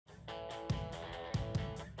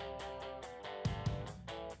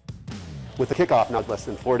With the kickoff now less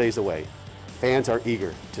than 4 days away, fans are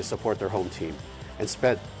eager to support their home team and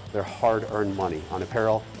spend their hard-earned money on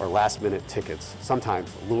apparel or last-minute tickets,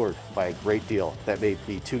 sometimes lured by a great deal that may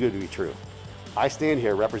be too good to be true. I stand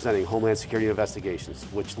here representing Homeland Security Investigations,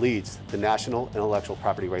 which leads the National Intellectual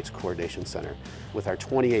Property Rights Coordination Center, with our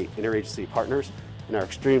 28 interagency partners and our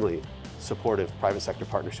extremely supportive private sector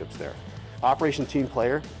partnerships there. Operation Team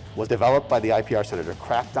Player was developed by the IPR Center to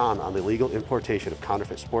crack down on the illegal importation of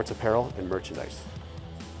counterfeit sports apparel and merchandise.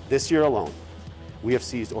 This year alone, we have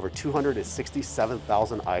seized over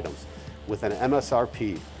 267,000 items with an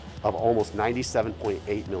MSRP of almost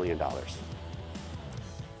 $97.8 million.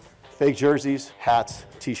 Fake jerseys, hats,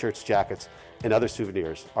 t-shirts, jackets, and other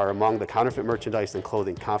souvenirs are among the counterfeit merchandise and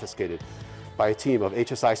clothing confiscated by a team of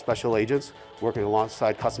HSI special agents working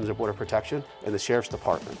alongside Customs and Border Protection and the Sheriff's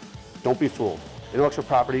Department. Don't be fooled. Intellectual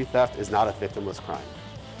property theft is not a victimless crime.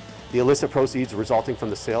 The illicit proceeds resulting from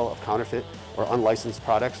the sale of counterfeit or unlicensed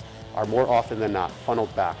products are more often than not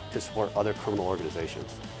funneled back to support other criminal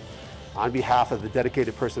organizations. On behalf of the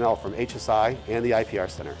dedicated personnel from HSI and the IPR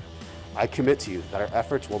Center, I commit to you that our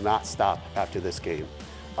efforts will not stop after this game.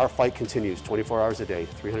 Our fight continues 24 hours a day,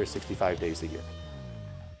 365 days a year.